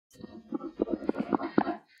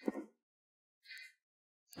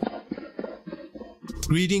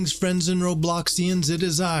Greetings, friends and Robloxians, it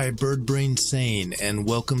is I, Birdbrain Sane, and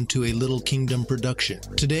welcome to a Little Kingdom production.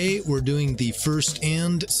 Today, we're doing the first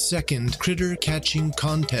and second critter catching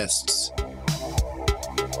contests.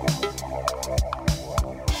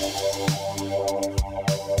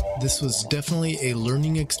 This was definitely a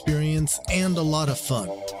learning experience and a lot of fun.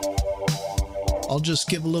 I'll just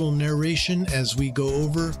give a little narration as we go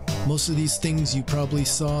over. Most of these things you probably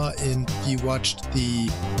saw if you watched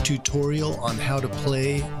the tutorial on how to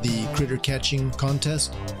play the critter catching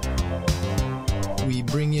contest. We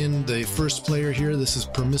bring in the first player here. This is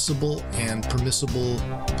Permissible, and Permissible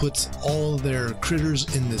puts all their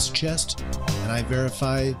critters in this chest, and I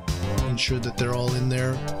verify, ensure that they're all in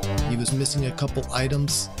there. He was missing a couple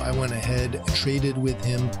items. I went ahead, traded with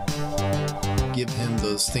him, give him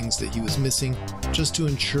those things that he was missing, just to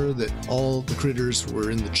ensure that all the critters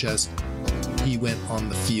were in the chest. He went on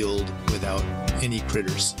the field without any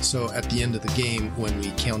critters. So at the end of the game, when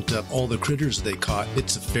we count up all the critters they caught,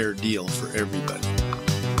 it's a fair deal for everybody.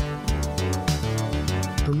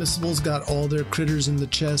 Permissible's got all their critters in the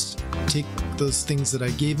chest. Take those things that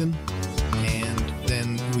I gave him, and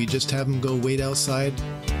then we just have him go wait outside.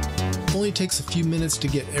 Only takes a few minutes to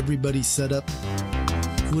get everybody set up.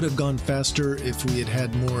 Would have gone faster if we had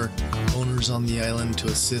had more owners on the island to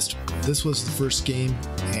assist. This was the first game,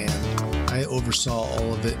 and I oversaw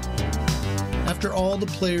all of it. After all the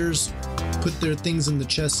players put their things in the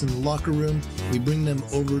chests in the locker room, we bring them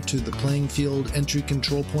over to the playing field entry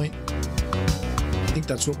control point. I think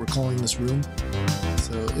that's what we're calling this room.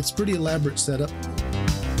 So it's pretty elaborate setup.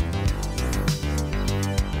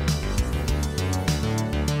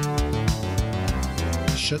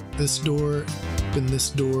 Shut this door, open this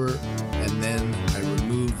door, and then I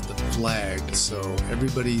remove the flag. So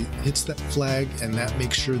everybody hits that flag, and that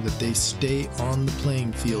makes sure that they stay on the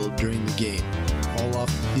playing field during the game. Fall off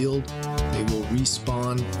the field, they will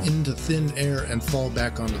respawn into thin air and fall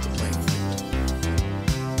back onto the playing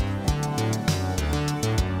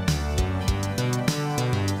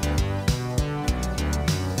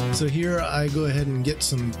field. So here I go ahead and get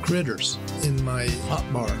some critters in my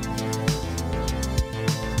hotbar.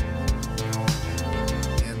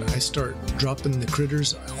 Start dropping the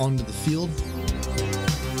critters onto the field.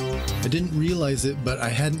 I didn't realize it, but I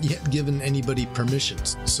hadn't yet given anybody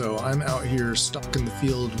permissions. So I'm out here stuck in the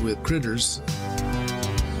field with critters.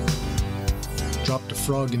 Dropped a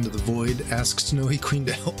frog into the void, asked Snowy Queen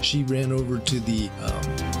to help. She ran over to the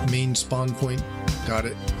main spawn point, got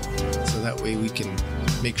it. So that way we can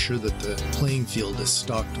make sure that the playing field is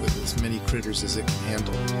stocked with as many critters as it can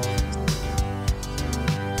handle.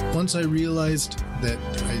 Once I realized that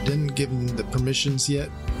I didn't give them the permissions yet,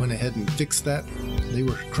 went ahead and fixed that. They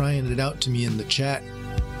were crying it out to me in the chat.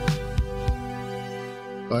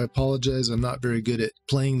 I apologize, I'm not very good at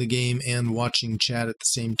playing the game and watching chat at the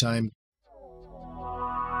same time.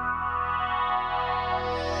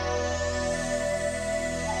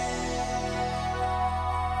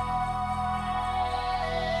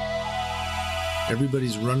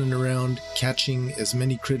 Everybody's running around catching as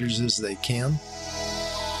many critters as they can.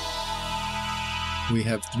 We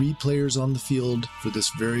have 3 players on the field for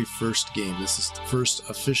this very first game. This is the first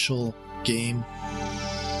official game.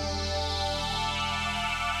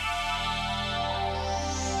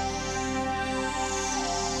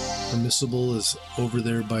 Permissible is over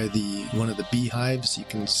there by one of the beehives. You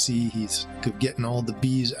can see he's getting all the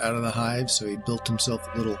bees out of the hive, so he built himself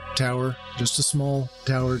a little tower, just a small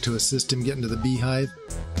tower to assist him getting to the beehive.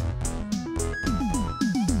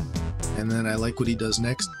 And then I like what he does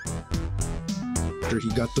next. After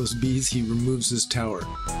he got those bees, he removes his tower.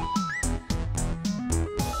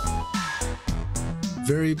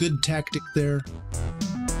 Very good tactic there.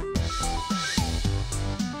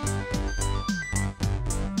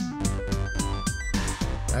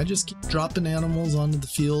 I just keep dropping animals onto the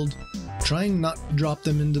field, trying not to drop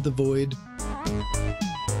them into the void.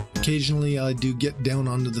 Occasionally I do get down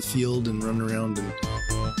onto the field and run around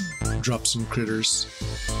and drop some critters.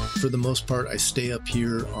 For the most part, I stay up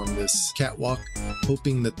here on this catwalk,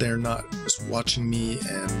 hoping that they're not just watching me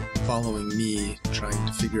and following me, trying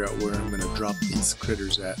to figure out where I'm going to drop these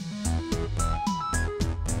critters at.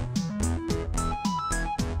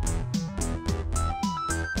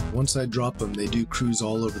 Once I drop them, they do cruise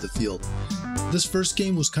all over the field. This first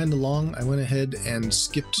game was kind of long. I went ahead and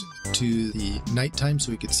skipped to the nighttime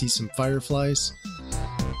so we could see some fireflies.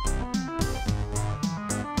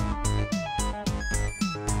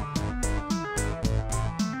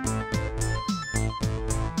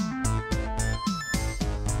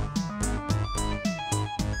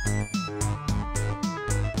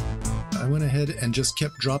 I went ahead and just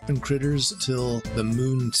kept dropping critters till the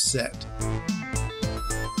moon set.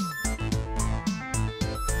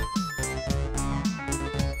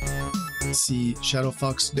 see Shadow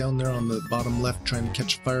Fox down there on the bottom left trying to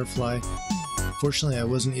catch a Firefly. Fortunately, I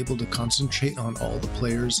wasn't able to concentrate on all the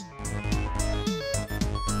players.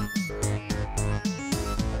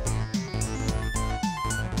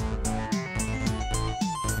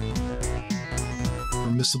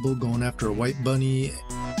 Permissible going after a white bunny.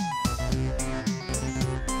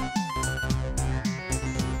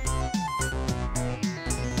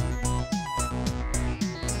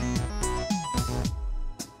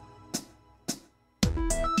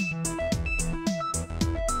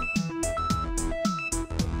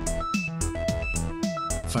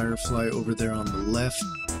 Firefly over there on the left.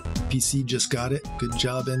 NPC just got it. Good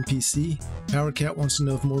job, NPC. Power Cat wants to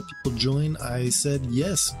know if more people join. I said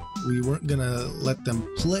yes. We weren't gonna let them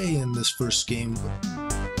play in this first game.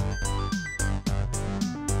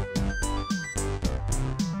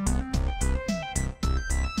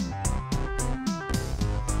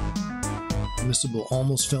 Permissible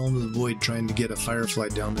almost fell into the void trying to get a Firefly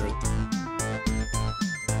down there.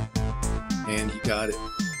 And he got it.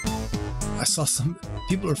 I saw some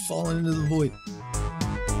people are falling into the void.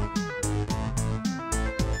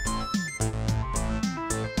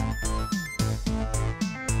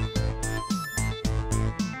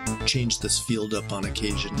 Change this field up on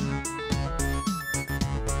occasion.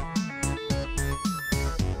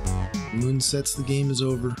 Moon sets, the game is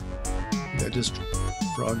over. I just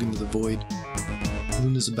frog into the void.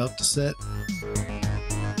 Moon is about to set.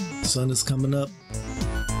 Sun is coming up.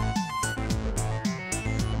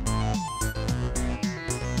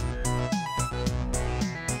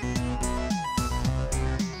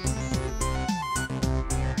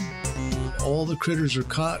 All the critters are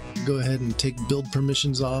caught. Go ahead and take build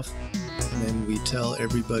permissions off, and then we tell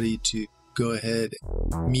everybody to go ahead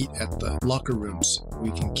and meet at the locker rooms.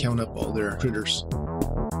 We can count up all their critters.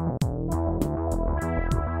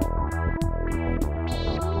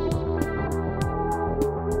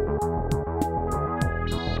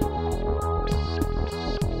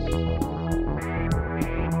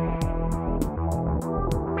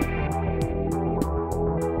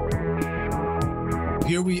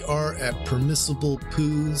 Here we are at Permissible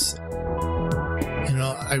Poos. You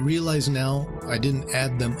know, I realize now I didn't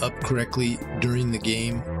add them up correctly during the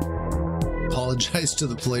game. Apologize to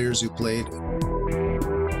the players who played.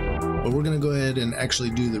 But we're going to go ahead and actually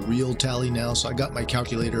do the real tally now. So I got my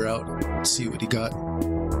calculator out. Let's see what he got.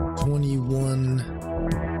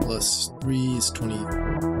 21 plus 3 is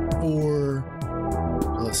 24.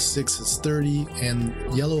 Plus 6 is 30, and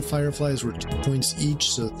yellow Fireflies were 2 points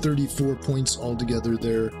each, so 34 points altogether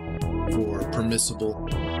there for Permissible.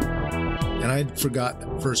 And I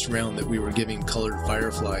forgot first round that we were giving colored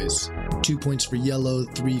Fireflies. 2 points for yellow,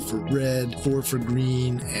 3 for red, 4 for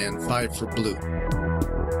green, and 5 for blue.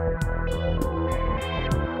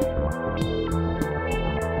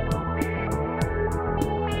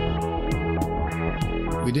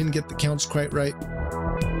 We didn't get the counts quite right.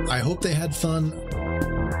 I hope they had fun.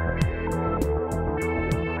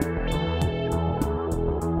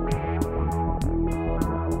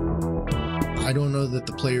 I don't know that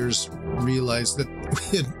the players realized that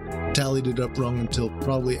we had tallied it up wrong until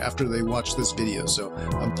probably after they watched this video, so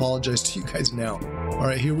I apologize to you guys now.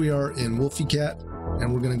 Alright, here we are in Wolfie Cat,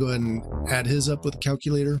 and we're going to go ahead and add his up with a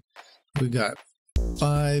calculator. We got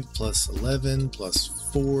 5 plus 11 plus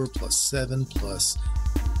 4 plus 7 plus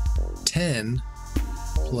 10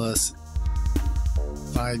 plus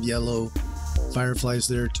 5 yellow Fireflies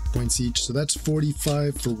there, 2 points each, so that's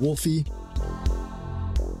 45 for Wolfie.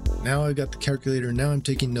 Now I got the calculator, now I'm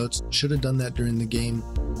taking notes. Should have done that during the game.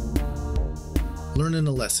 Learning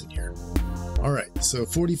a lesson here. Alright, so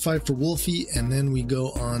 45 for Wolfie, and then we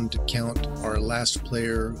go on to count our last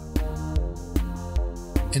player,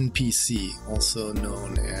 NPC, also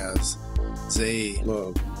known as Zay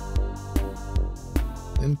Love.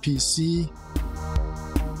 NPC,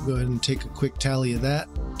 go ahead and take a quick tally of that.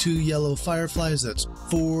 2 yellow Fireflies, that's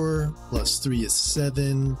 4, plus 3 is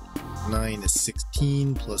 7, 9 is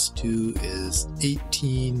 16, plus 2 is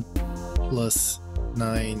 18, plus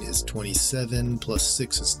 9 is 27, plus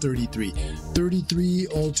 6 is 33. 33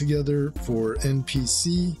 altogether for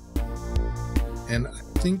NPC. And I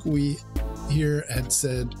think we here had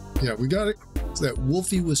said, yeah, we got it, that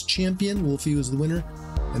Wolfie was champion, Wolfie was the winner,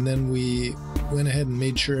 and then we went ahead and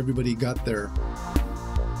made sure everybody got their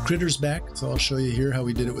critters back. So I'll show you here how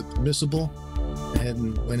we did it with Permissible. Went ahead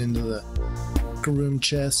and went into the locker room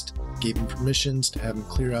chest, gave him permissions to have him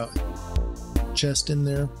clear out chest in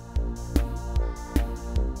there.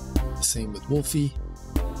 Same with Wolfie.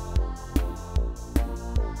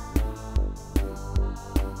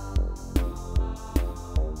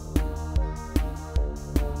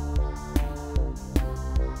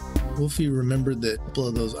 Wolfie remembered that a couple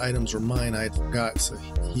of those items were mine. I forgot, so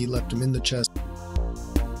he left them in the chest.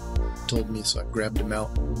 Told me, so I grabbed him out.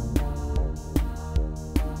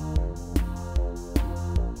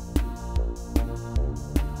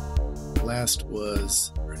 Last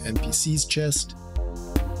was our NPC's chest.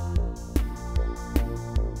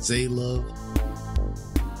 Zaylove.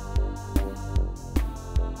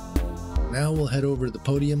 Now we'll head over to the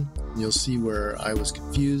podium. You'll see where I was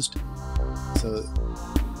confused. So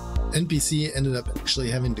NPC ended up actually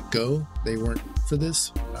having to go. They weren't for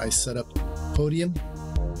this. I set up podium.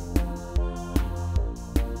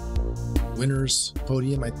 Winner's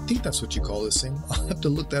podium. I think that's what you call this thing. I'll have to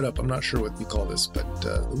look that up. I'm not sure what you call this, but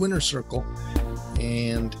the winner's circle.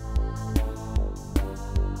 And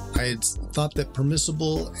I had thought that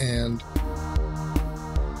Permissible and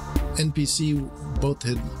NPC both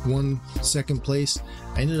had won second place.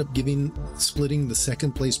 I ended up splitting the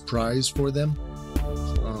second place prize for them.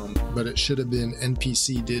 But it should have been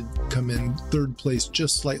NPC did come in third place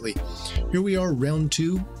just slightly. Here we are, round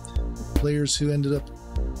 2. Players who ended up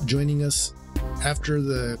joining us after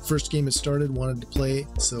the first game had started wanted to play,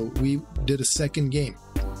 so we did a second game.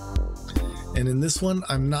 And in this one,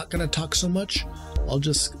 I'm not going to talk so much. I'll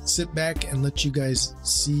just sit back and let you guys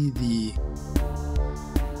see the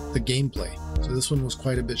gameplay. So this one was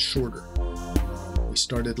quite a bit shorter. We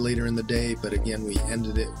started later in the day, but again, we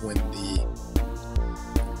ended it when the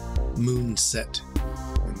moon set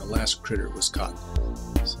and the last critter was caught.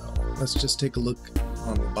 So let's just take a look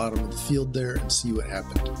on the bottom of the field there and see what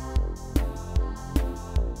happened.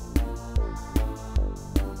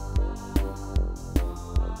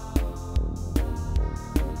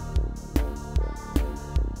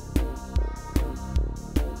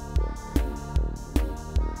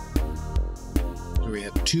 So we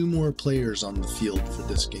had 2 more players on the field for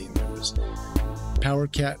this game. It was Power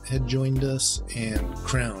Cat had joined us and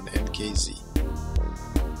Crown NKZ.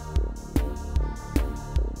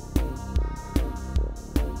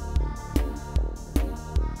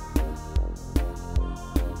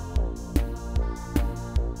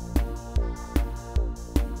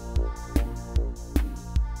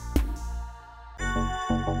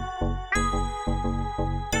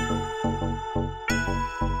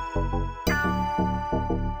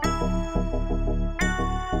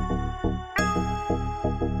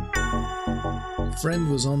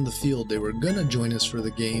 Friend was on the field. They were gonna join us for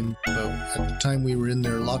the game, but at the time we were in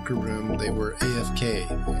their locker room, they were AFK,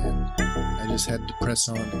 and I just had to press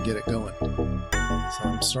on and get it going. So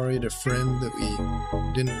I'm sorry to Friend that we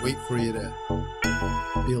didn't wait for you to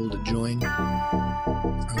be able to join.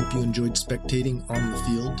 I hope you enjoyed spectating on the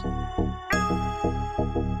field.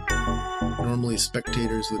 Normally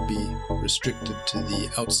spectators would be restricted to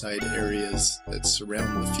the outside areas that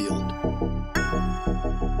surround the field.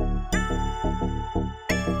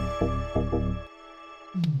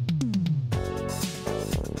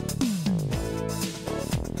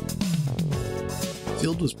 The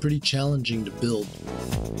field was pretty challenging to build.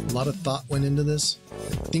 A lot of thought went into this.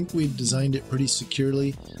 I think we've designed it pretty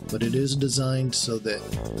securely, but it is designed so that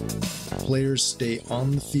players stay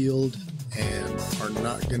on the field and are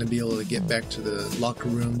not going to be able to get back to the locker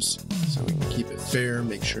rooms, so we can keep it fair,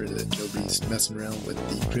 make sure that nobody's messing around with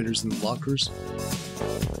the critters in the lockers,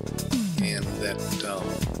 and that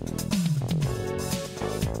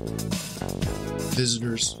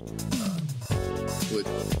visitors would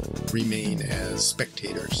remain as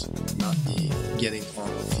spectators, not be getting on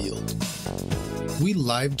the field. We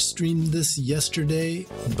live streamed this yesterday,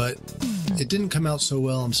 but it didn't come out so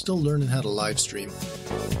well. I'm still learning how to live stream.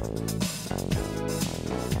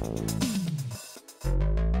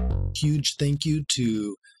 Huge thank you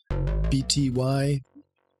to BTY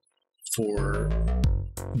for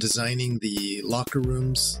designing the locker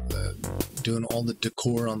rooms, doing all the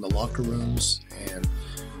decor on the locker rooms, and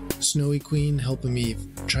Snowy Queen helping me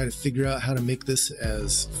try to figure out how to make this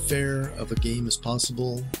as fair of a game as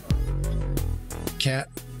possible. Catsy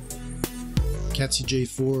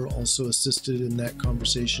J4 also assisted in that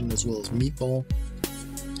conversation, as well as Meatball.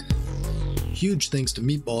 Huge thanks to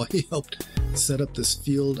Meatball. He helped set up this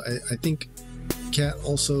field. I think Cat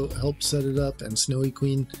also helped set it up, and Snowy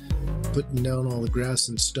Queen putting down all the grass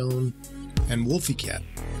and stone, and Wolfie Cat.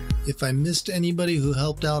 If I missed anybody who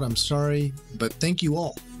helped out, I'm sorry, but thank you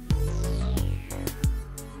all.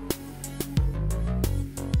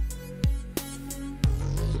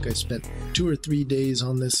 I think I spent 2 or 3 days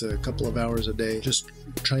on this, a couple of hours a day, just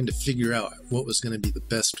trying to figure out what was going to be the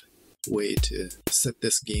best way to set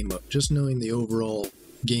this game up. Just knowing the overall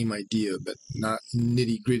game idea, but not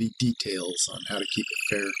nitty-gritty details on how to keep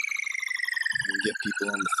it fair and get people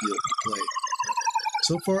on the field to play.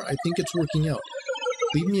 So far, I think it's working out.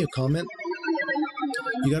 leave me a comment.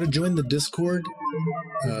 You got to join the Discord,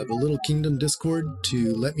 the Little Kingdom Discord,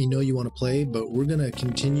 to let me know you want to play, but we're going to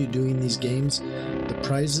continue doing these games. The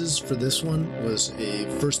prizes for this one was a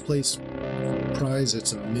first place prize.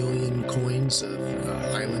 It's 1,000,000 coins of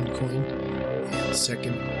island coin. And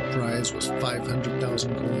second prize was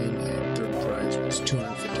 500,000 coin, and third prize was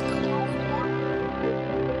 250,000 coin.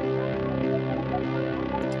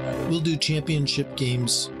 We'll do championship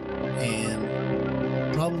games, and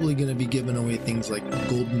probably going to be giving away things like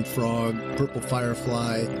golden frog, purple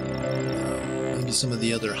firefly, maybe some of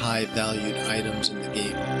the other high valued items in the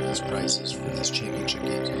game as prizes for this championship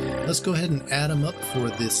games. Let's go ahead and add them up for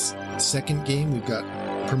this second game. We've got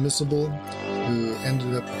Permissible, who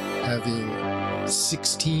ended up having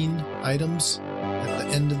 16 items at the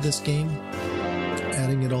end of this game.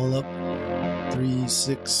 Adding it all up, 3,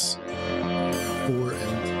 6, 4,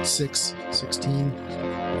 and 6, 16.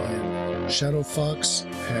 And Shadow Fox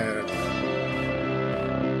had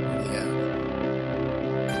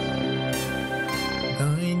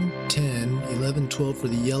 9, 10, 11, 12 for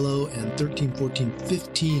the yellow, and 13, 14,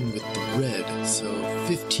 15 with the red. So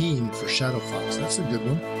 15 for Shadow Fox. That's a good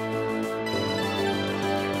one.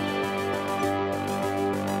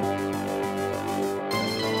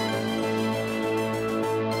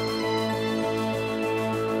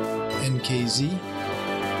 NKZ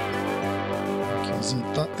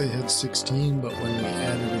thought they had 16, but when we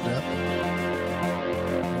added it up,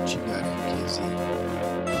 what you got, NKZ?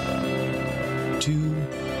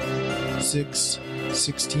 2, 6,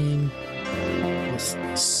 16, plus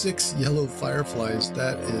 6 yellow fireflies,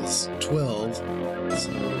 that is 12,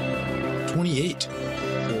 so 28 for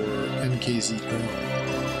NKZ Ground.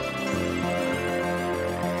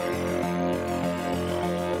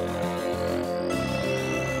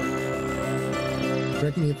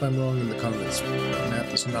 Correct me if I'm wrong in the comments.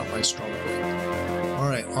 Math is not my strong point.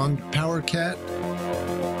 Alright, on Power Cat.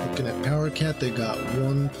 Looking at Power Cat, they got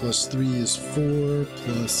 1 plus 3 is 4,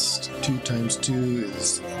 plus 2 times 2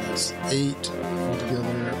 is 8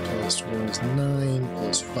 altogether, plus 1 is 9,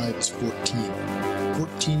 plus 5 is 14.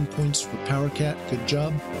 14 points for Power Cat. Good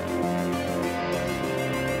job.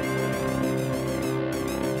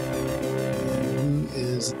 Who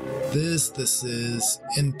is this? This is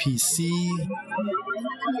NPC.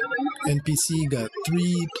 NPC got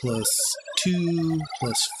 3 plus 2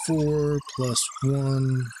 plus 4 plus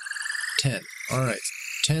 1, 10. Alright,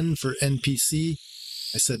 10 for NPC.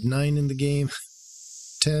 I said 9 in the game.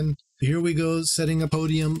 10. Here we go, setting a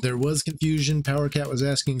podium. There was confusion. Power Cat was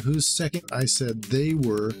asking who's second. I said they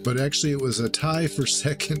were, but actually it was a tie for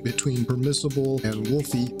second between Permissible and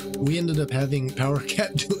Wolfie. We ended up having Power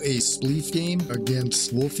Cat do a spleef game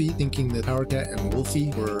against Wolfie, thinking that Power Cat and Wolfie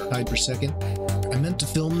were tied for second. I meant to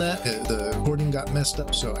film that. The recording got messed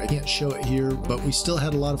up, so I can't show it here, but we still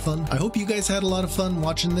had a lot of fun. I hope you guys had a lot of fun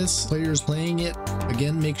watching this, players playing it.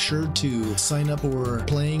 Again, make sure to sign up for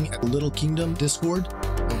playing at Little Kingdom Discord.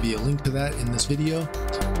 There'll be a link to that in this video.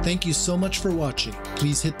 Thank you so much for watching.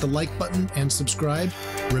 Please hit the like button and subscribe.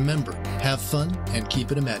 Remember, have fun and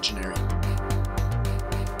keep it imaginary.